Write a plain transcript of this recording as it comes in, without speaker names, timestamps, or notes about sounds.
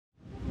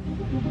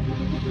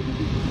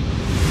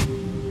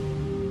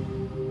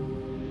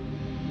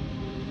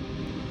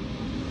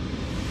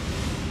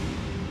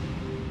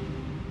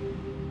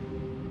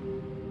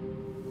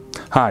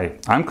Hi,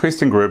 I'm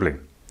Gröbli.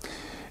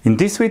 In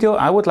this video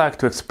I would like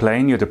to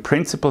explain you the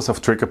principles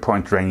of trigger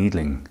point dry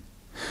needling.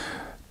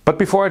 But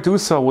before I do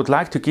so, I would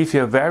like to give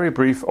you a very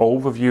brief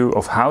overview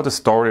of how the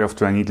story of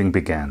dry needling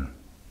began.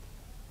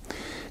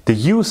 The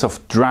use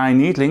of dry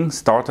needling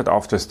started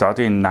after a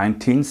study in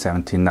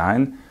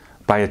 1979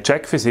 by a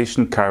Czech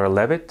physician, Karel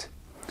Levitt,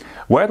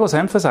 where it was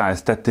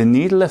emphasized that the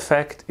needle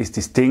effect is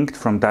distinct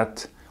from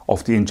that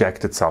of the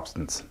injected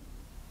substance.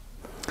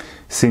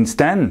 Since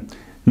then,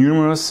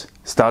 numerous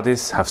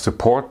studies have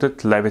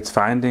supported Levitt's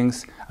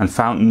findings and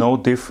found no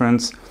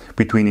difference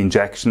between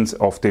injections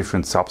of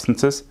different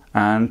substances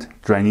and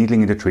dry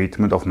needling in the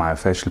treatment of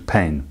myofascial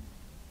pain.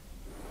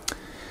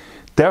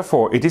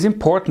 Therefore, it is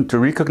important to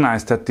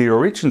recognize that the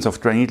origins of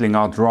dry needling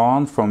are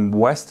drawn from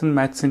Western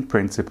medicine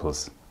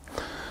principles.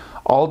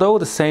 Although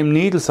the same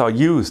needles are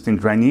used in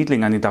dry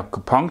needling and in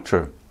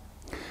acupuncture,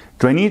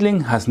 dry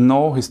needling has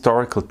no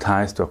historical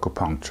ties to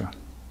acupuncture.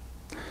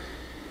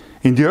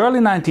 In the early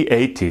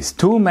 1980s,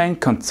 two main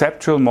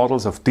conceptual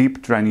models of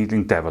deep dry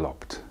needling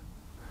developed: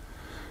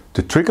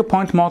 the trigger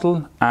point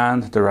model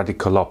and the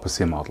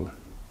radiculopathy model.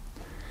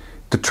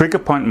 The trigger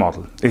point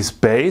model is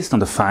based on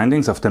the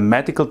findings of the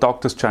medical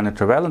doctors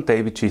Travell and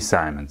David G.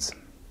 Simmons.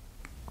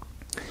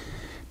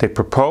 They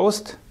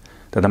proposed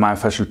that a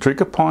myofascial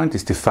trigger point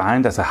is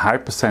defined as a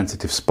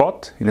hypersensitive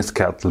spot in a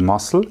skeletal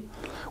muscle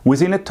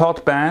within a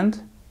taut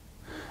band,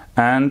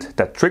 and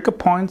that trigger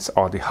points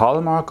are the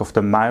hallmark of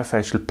the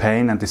myofascial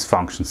pain and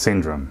dysfunction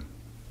syndrome.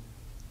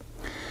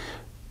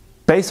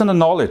 Based on the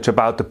knowledge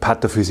about the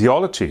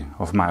pathophysiology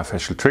of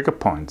myofascial trigger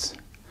points,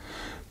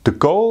 the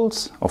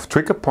goals of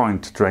trigger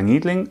point dry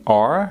needling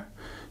are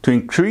to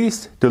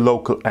increase the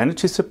local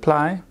energy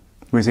supply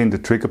within the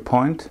trigger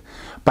point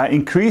by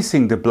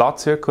increasing the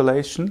blood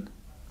circulation,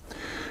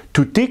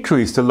 to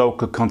decrease the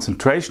local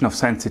concentration of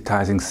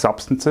sensitizing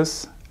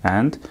substances,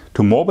 and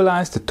to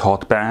mobilize the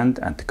taut band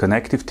and the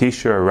connective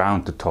tissue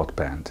around the taut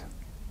band.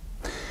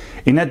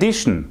 In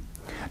addition,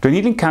 dry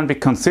needling can be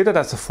considered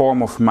as a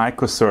form of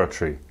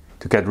microsurgery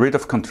to get rid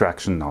of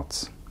contraction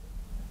knots.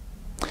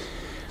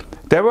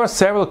 There were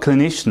several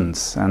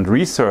clinicians and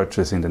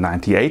researchers in the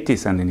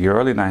 1980s and in the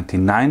early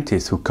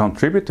 1990s who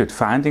contributed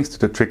findings to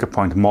the trigger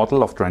point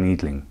model of dry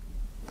needling.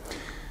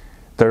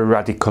 The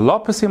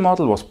radiculopathy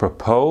model was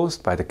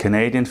proposed by the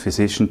Canadian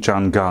physician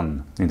John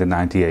Gunn in the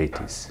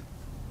 1980s.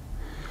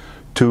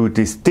 To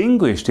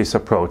distinguish this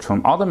approach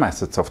from other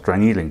methods of dry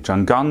needling,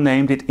 John Gunn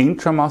named it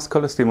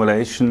intramuscular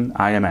stimulation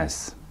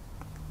IMS.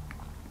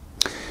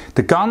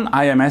 The Gunn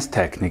IMS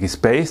technique is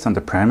based on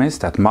the premise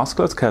that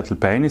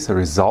musculoskeletal pain is a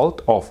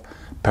result of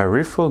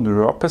peripheral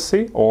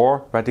neuropathy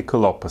or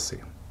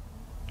radiculopathy.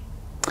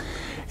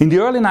 In the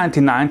early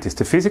 1990s,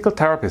 the physical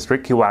therapist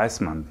Ricky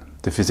Weissmann,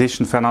 the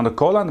physician Fernando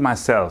Colla and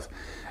myself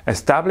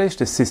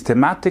established a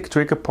systematic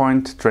trigger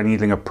point dry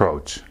needling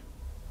approach.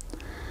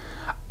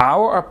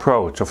 Our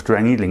approach of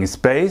dry needling is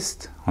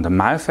based on the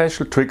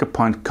myofascial trigger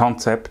point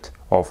concept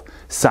of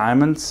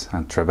Simmons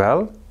and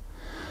Travell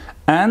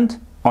and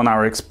on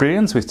our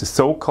experience with the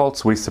so-called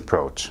Swiss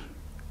approach.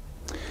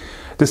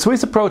 The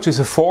Swiss approach is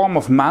a form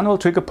of manual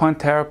trigger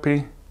point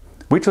therapy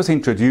which was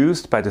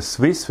introduced by the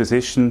Swiss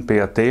physician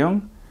Beat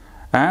Dejung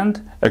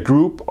and a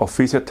group of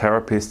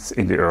physiotherapists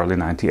in the early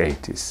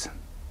 1980s.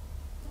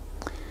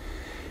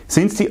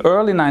 Since the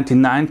early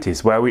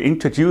 1990s, where we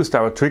introduced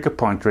our trigger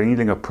point dry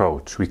needling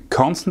approach, we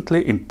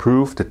constantly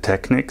improved the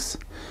techniques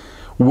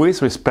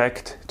with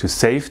respect to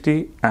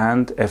safety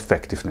and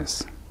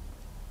effectiveness.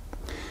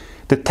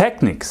 The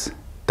techniques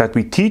that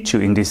we teach you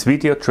in this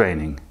video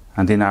training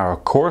and in our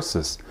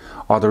courses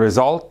are the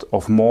result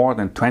of more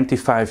than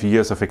 25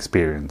 years of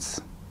experience.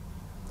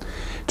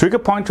 Trigger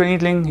point dry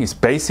needling is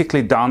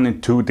basically done in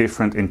two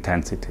different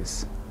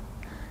intensities: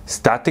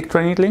 static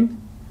dry needling,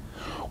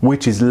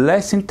 which is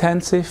less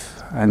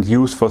intensive and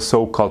used for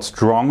so-called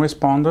strong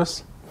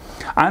responders,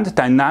 and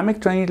dynamic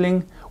dry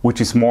needling,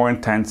 which is more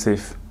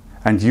intensive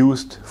and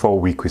used for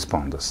weak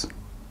responders.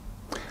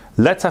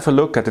 Let's have a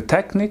look at the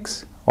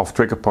techniques of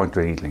trigger point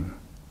dry needling.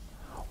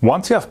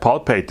 Once you have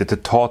palpated the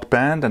taut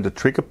band and the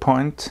trigger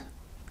point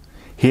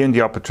here in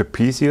the upper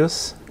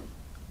trapezius,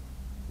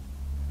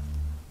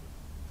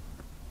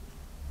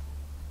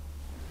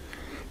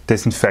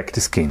 disinfect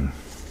the skin.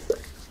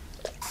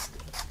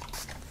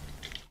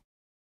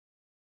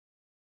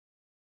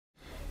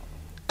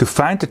 To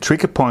find the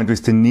trigger point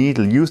with the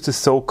needle, use the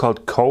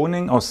so-called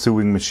coning or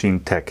sewing machine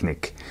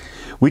technique,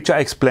 which I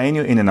explain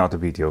you in another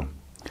video.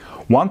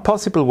 One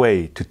possible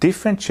way to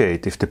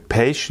differentiate if the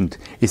patient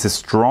is a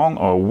strong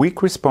or a weak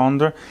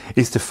responder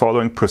is the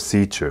following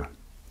procedure.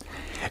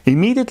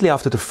 Immediately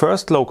after the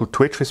first local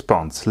twitch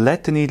response,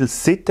 let the needle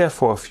sit there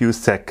for a few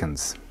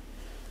seconds.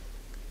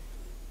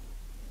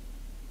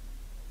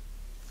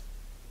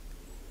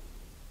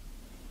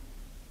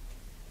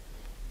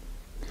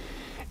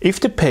 If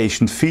the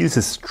patient feels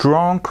a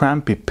strong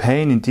crampy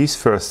pain in these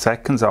first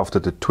seconds after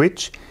the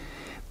twitch,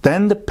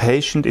 then the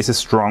patient is a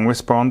strong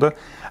responder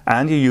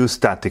and you use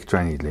static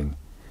dry needling.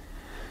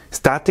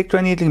 Static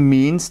dry needling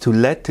means to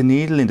let the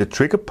needle in the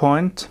trigger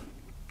point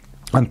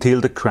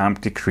until the cramp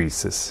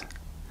decreases.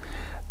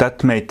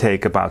 that may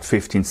take about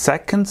 15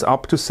 seconds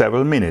up to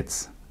several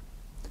minutes.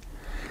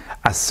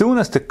 As soon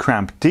as the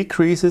cramp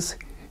decreases,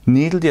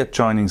 needle the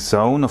adjoining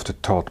zone of the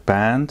taut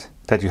band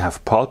that you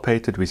have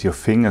palpated with your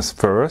fingers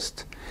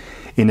first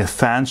in a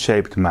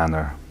fan-shaped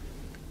manner.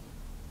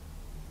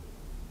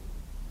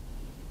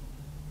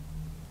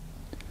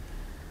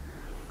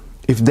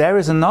 If there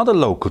is another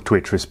local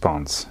twitch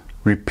response,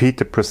 repeat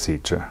the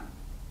procedure.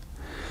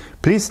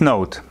 Please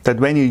note that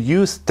when you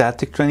use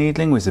static dry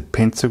needling with a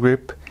pincer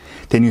grip,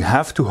 then you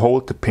have to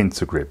hold the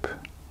pincer grip.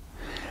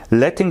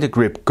 Letting the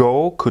grip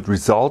go could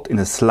result in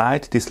a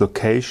slight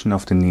dislocation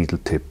of the needle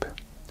tip.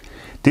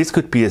 This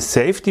could be a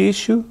safety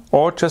issue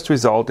or just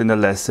result in a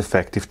less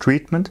effective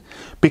treatment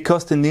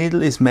because the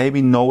needle is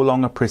maybe no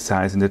longer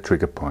precise in the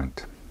trigger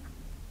point.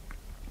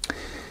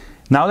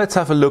 Now let's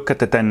have a look at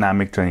the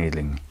dynamic dry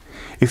needling.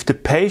 If the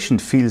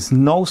patient feels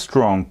no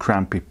strong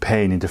crampy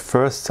pain in the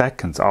first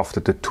seconds after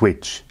the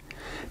twitch,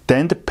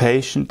 then the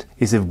patient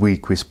is a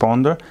weak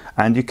responder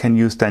and you can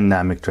use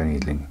dynamic dry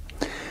needling.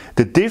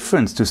 The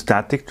difference to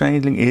static dry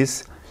needling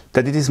is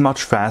that it is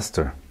much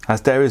faster.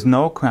 As there is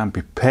no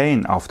crampy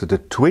pain after the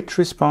twitch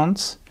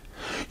response,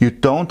 you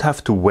don't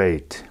have to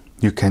wait.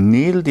 You can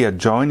needle the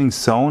adjoining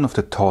zone of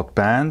the taut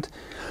band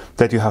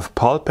that you have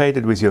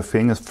palpated with your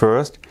fingers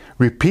first,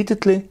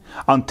 repeatedly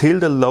until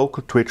the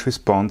local twitch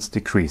response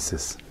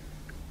decreases.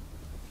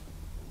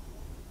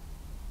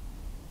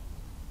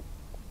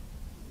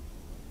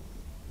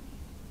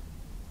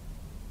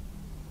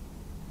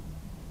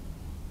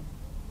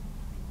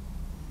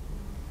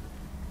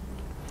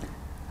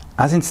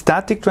 As in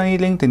static dry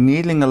needling, the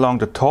needling along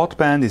the taut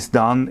band is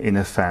done in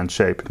a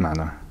fan-shaped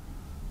manner.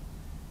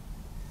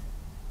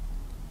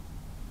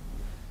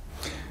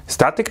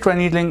 Static dry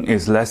needling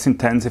is less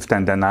intensive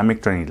than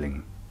dynamic dry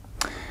needling.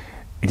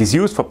 It is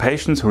used for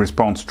patients who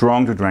respond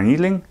strong to dry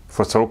needling,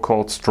 for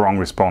so-called strong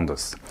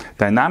responders.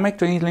 Dynamic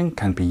dry needling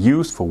can be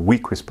used for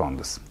weak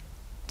responders.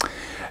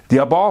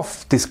 The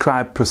above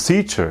described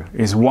procedure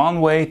is one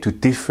way to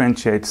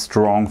differentiate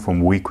strong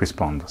from weak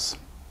responders.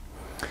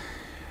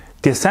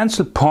 The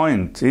essential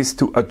point is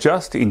to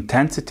adjust the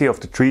intensity of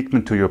the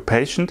treatment to your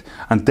patient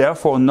and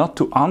therefore not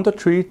to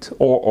undertreat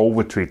or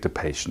overtreat the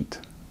patient.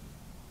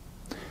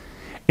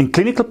 In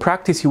clinical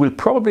practice, you will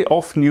probably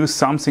often use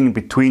something in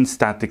between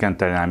static and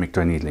dynamic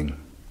dry needling.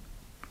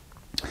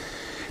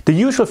 The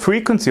usual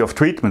frequency of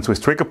treatments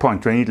with trigger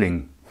point dry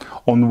needling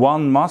on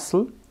one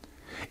muscle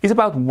is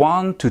about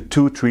 1 to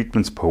 2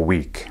 treatments per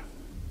week.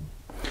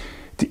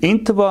 The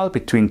interval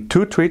between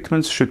 2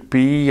 treatments should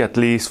be at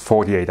least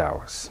 48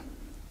 hours.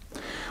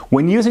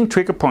 When using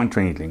trigger point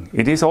dry needling,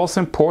 it is also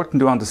important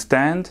to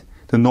understand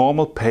the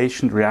normal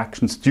patient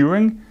reactions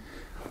during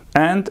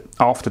and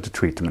after the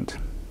treatment.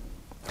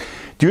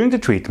 During the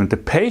treatment, the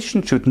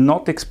patient should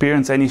not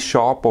experience any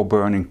sharp or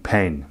burning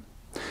pain,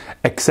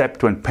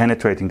 except when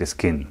penetrating the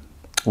skin.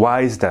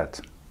 Why is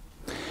that?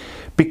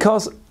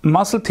 Because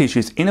muscle tissue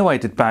is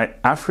innervated by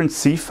afferent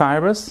C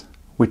fibers,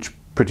 which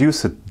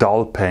produce a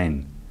dull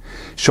pain.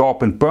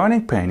 Sharp and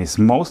burning pain is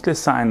mostly a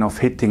sign of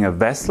hitting a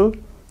vessel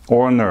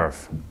or a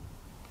nerve.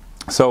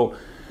 So,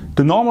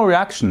 the normal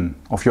reaction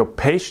of your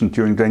patient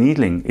during dry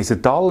needling is a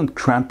dull and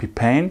crampy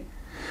pain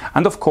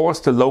and of course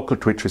the local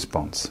twitch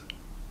response.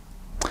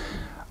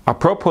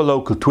 Apropos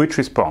local twitch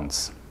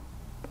response.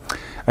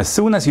 As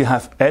soon as you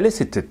have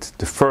elicited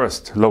the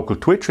first local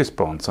twitch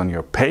response on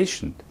your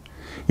patient,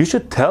 you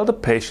should tell the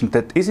patient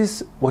that this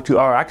is what you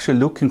are actually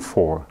looking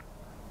for.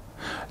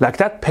 Like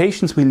that,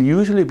 patients will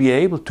usually be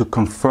able to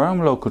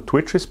confirm local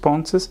twitch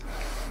responses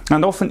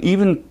and often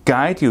even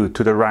guide you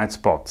to the right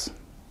spots.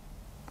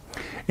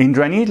 In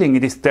dry needling,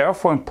 it is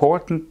therefore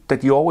important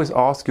that you always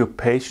ask your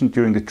patient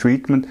during the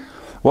treatment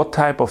what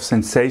type of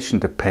sensation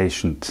the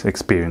patient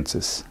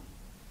experiences.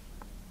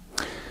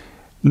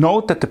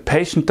 Note that the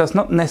patient does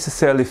not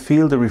necessarily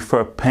feel the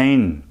referred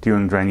pain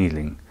during dry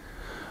needling,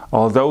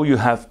 although you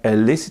have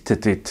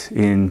elicited it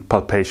in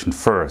palpation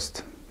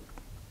first.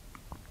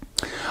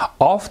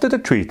 After the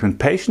treatment,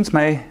 patients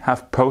may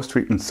have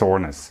post-treatment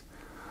soreness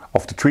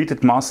of the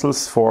treated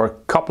muscles for a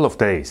couple of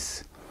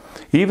days,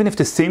 even if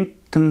the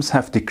symptoms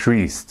have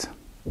decreased.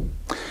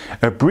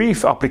 A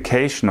brief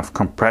application of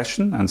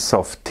compression and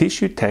soft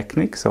tissue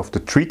techniques of the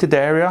treated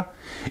area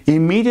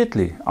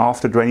immediately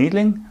after dry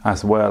needling,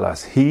 as well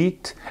as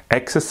heat,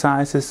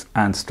 exercises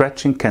and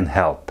stretching can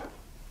help.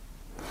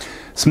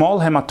 Small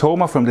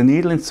hematoma from the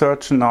needle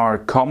insertion are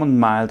a common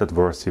mild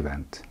adverse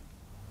event.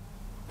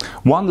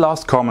 One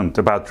last comment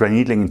about dry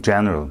needling in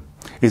general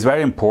is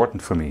very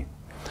important for me.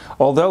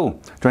 Although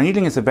dry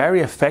needling is a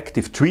very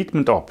effective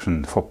treatment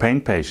option for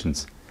pain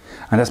patients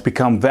and has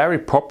become very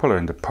popular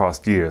in the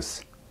past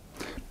years,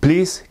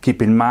 please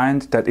keep in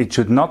mind that it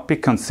should not be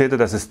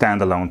considered as a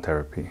standalone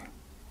therapy.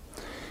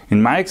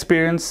 In my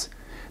experience,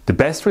 the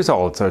best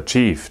results are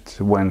achieved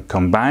when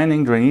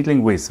combining dry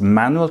needling with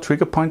manual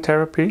trigger point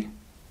therapy,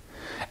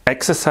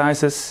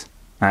 exercises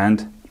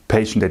and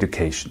patient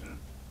education.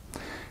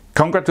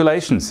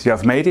 Congratulations, you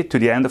have made it to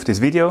the end of this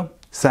video.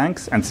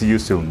 Thanks and see you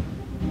soon.